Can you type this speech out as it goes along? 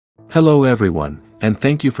Hello everyone, and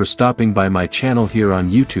thank you for stopping by my channel here on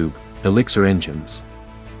YouTube, Elixir Engines.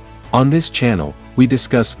 On this channel, we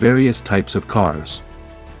discuss various types of cars.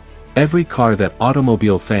 Every car that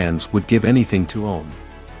automobile fans would give anything to own.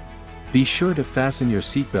 Be sure to fasten your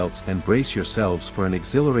seatbelts and brace yourselves for an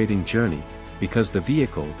exhilarating journey, because the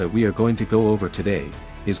vehicle that we are going to go over today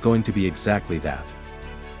is going to be exactly that.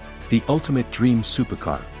 The ultimate dream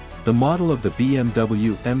supercar. The model of the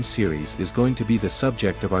BMW M series is going to be the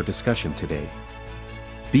subject of our discussion today.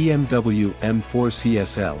 BMW M4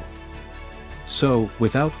 CSL. So,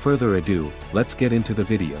 without further ado, let's get into the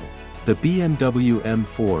video. The BMW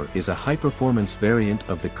M4 is a high-performance variant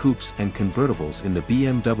of the coupes and convertibles in the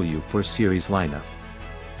BMW 4 Series lineup.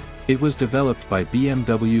 It was developed by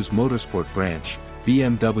BMW's motorsport branch,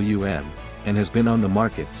 BMW M, and has been on the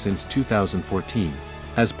market since 2014.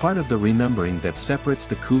 As part of the renumbering that separates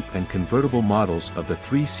the coupe and convertible models of the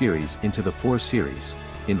 3 Series into the 4 Series,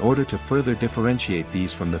 in order to further differentiate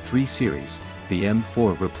these from the 3 Series, the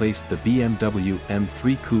M4 replaced the BMW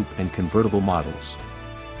M3 coupe and convertible models.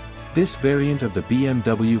 This variant of the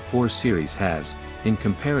BMW 4 Series has, in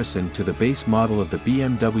comparison to the base model of the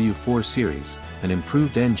BMW 4 Series, an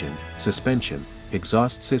improved engine, suspension,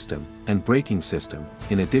 exhaust system, and braking system,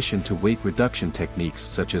 in addition to weight reduction techniques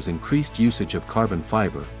such as increased usage of carbon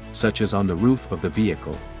fiber, such as on the roof of the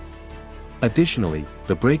vehicle. Additionally,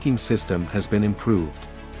 the braking system has been improved.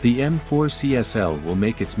 The M4 CSL will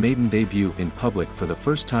make its maiden debut in public for the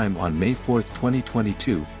first time on May 4,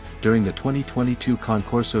 2022, during the 2022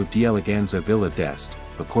 Concorso di Eleganza Villa d'Este,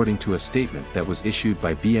 according to a statement that was issued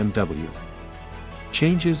by BMW.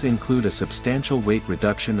 Changes include a substantial weight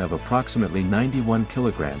reduction of approximately 91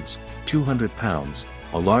 kilograms, 200 pounds,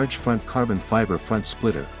 a large front carbon fiber front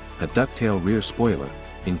splitter, a ducktail rear spoiler,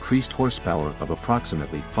 increased horsepower of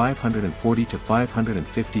approximately 540 to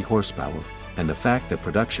 550 horsepower, and the fact that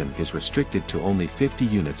production is restricted to only 50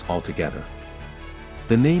 units altogether.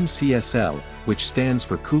 The name CSL, which stands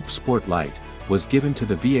for Coupe Sport Light, was given to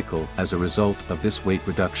the vehicle as a result of this weight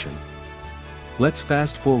reduction. Let's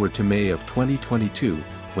fast forward to May of 2022,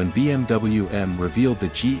 when BMW M revealed the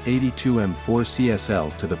G82 M4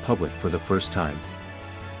 CSL to the public for the first time.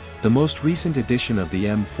 The most recent edition of the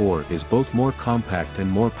M4 is both more compact and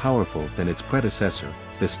more powerful than its predecessor,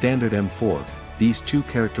 the standard M4. These two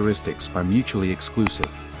characteristics are mutually exclusive.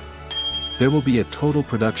 There will be a total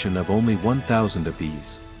production of only 1,000 of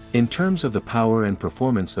these. In terms of the power and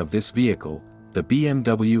performance of this vehicle, the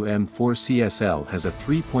BMW M4 CSL has a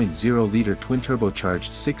 3.0-liter twin-turbocharged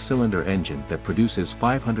 6-cylinder engine that produces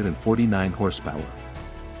 549 horsepower.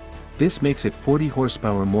 This makes it 40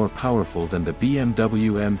 horsepower more powerful than the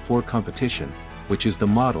BMW M4 competition, which is the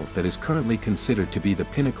model that is currently considered to be the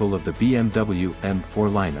pinnacle of the BMW M4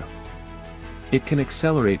 lineup. It can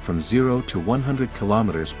accelerate from 0 to 100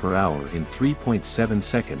 km per hour in 3.7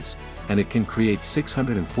 seconds, and it can create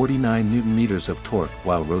 649 Nm of torque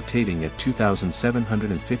while rotating at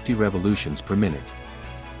 2,750 revolutions per minute.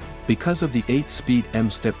 Because of the 8-speed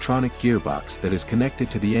M-Steptronic gearbox that is connected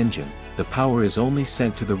to the engine, the power is only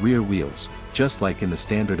sent to the rear wheels, just like in the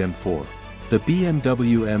standard M4. The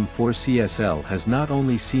BMW M4 CSL has not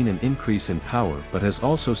only seen an increase in power but has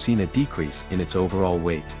also seen a decrease in its overall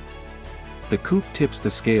weight. The coupe tips the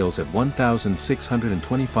scales at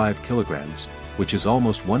 1,625 kilograms, which is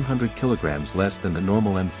almost 100 kilograms less than the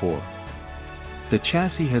normal M4. The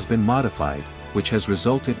chassis has been modified, which has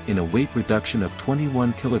resulted in a weight reduction of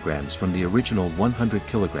 21 kilograms from the original 100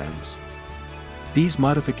 kilograms. These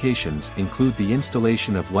modifications include the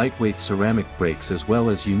installation of lightweight ceramic brakes as well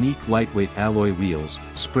as unique lightweight alloy wheels,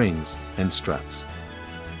 springs, and struts.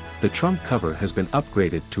 The trunk cover has been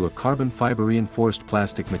upgraded to a carbon fiber reinforced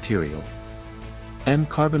plastic material.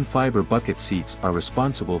 Carbon fiber bucket seats are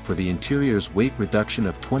responsible for the interior's weight reduction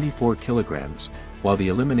of 24 kilograms, while the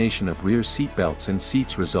elimination of rear seat belts and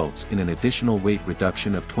seats results in an additional weight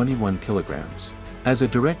reduction of 21 kilograms. As a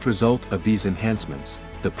direct result of these enhancements,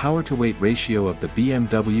 the power-to-weight ratio of the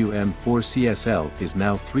BMW M4 CSL is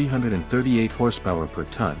now 338 horsepower per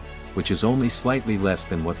ton, which is only slightly less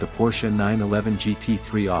than what the Porsche 911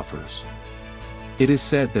 GT3 offers. It is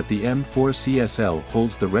said that the M4 CSL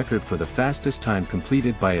holds the record for the fastest time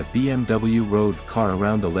completed by a BMW road car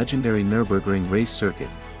around the legendary Nürburgring race circuit,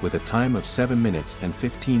 with a time of 7 minutes and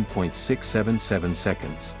 15.677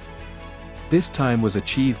 seconds. This time was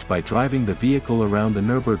achieved by driving the vehicle around the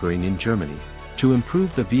Nürburgring in Germany. To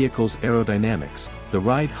improve the vehicle's aerodynamics, the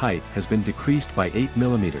ride height has been decreased by 8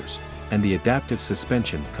 mm, and the adaptive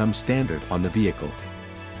suspension comes standard on the vehicle.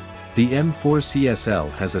 The M4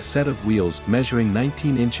 CSL has a set of wheels measuring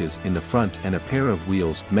 19 inches in the front and a pair of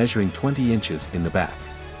wheels measuring 20 inches in the back.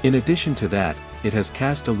 In addition to that, It has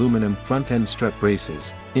cast aluminum front-end strut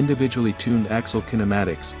braces, individually tuned axle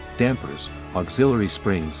kinematics, dampers, auxiliary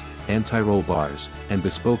springs, anti-roll bars, and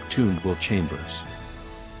bespoke tuned wheel chambers.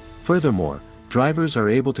 Furthermore, drivers are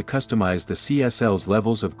able to customize the CSL's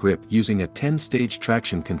levels of grip using a 10-stage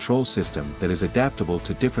traction control system that is adaptable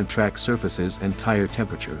to different track surfaces and tire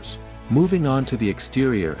temperatures. Moving on to the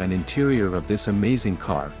exterior and interior of this amazing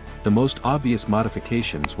car, the most obvious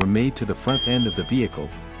modifications were made to the front end of the vehicle,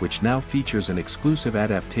 which now features an exclusive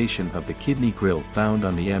adaptation of the kidney grille found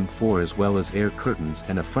on the M4, as well as air curtains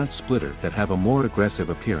and a front splitter that have a more aggressive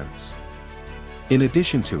appearance. In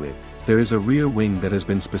addition to it, there is a rear wing that has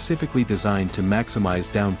been specifically designed to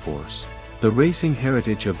maximize downforce. The racing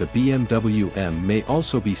heritage of the BMW M may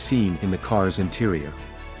also be seen in the car's interior.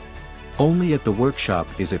 Only at the workshop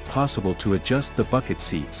is it possible to adjust the bucket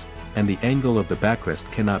seats, and the angle of the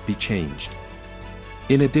backrest cannot be changed.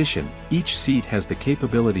 In addition, each seat has the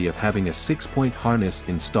capability of having a 6-point harness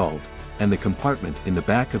installed, and the compartment in the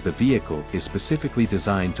back of the vehicle is specifically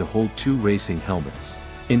designed to hold 2 racing helmets.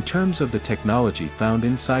 In terms of the technology found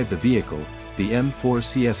inside the vehicle, the M4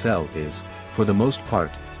 CSL is, for the most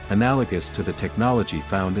part, analogous to the technology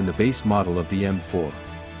found in the base model of the M4.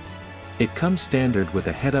 It comes standard with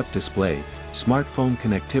a head-up display, smartphone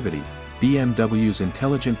connectivity, BMW's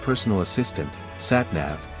intelligent personal assistant,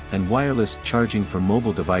 sat-nav, and wireless charging for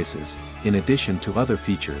mobile devices, in addition to other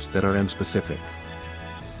features that are M-specific.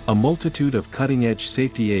 A multitude of cutting-edge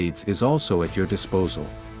safety aids is also at your disposal.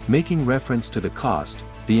 Making reference to the cost,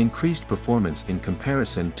 the increased performance in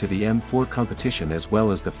comparison to the M4 competition, as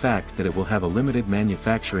well as the fact that it will have a limited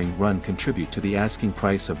manufacturing run, contribute to the asking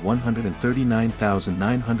price of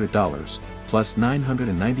 $139,900, plus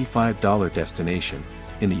 $995 destination,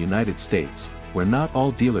 in the United States, where not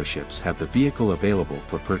all dealerships have the vehicle available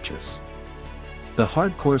for purchase. The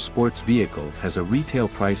hardcore sports vehicle has a retail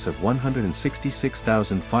price of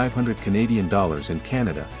 $166,500 Canadian dollars in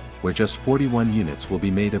Canada, where just 41 units will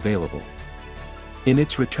be made available. In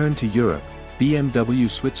its return to Europe, BMW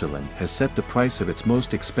Switzerland has set the price of its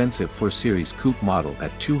most expensive 4 Series coupe model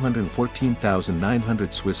at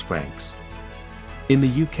 214,900 Swiss francs. In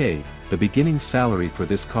the UK, the beginning salary for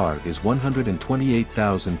this car is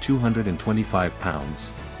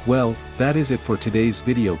 £128,225. Well, that is it for today's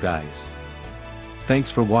video, guys.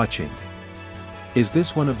 Thanks for watching. Is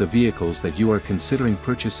this one of the vehicles that you are considering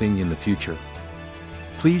purchasing in the future?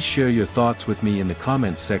 Please share your thoughts with me in the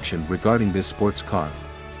comments section regarding this sports car.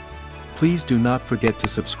 Please do not forget to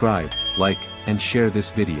subscribe, like, and share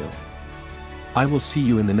this video. I will see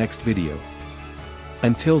you in the next video.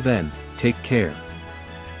 Until then, take care.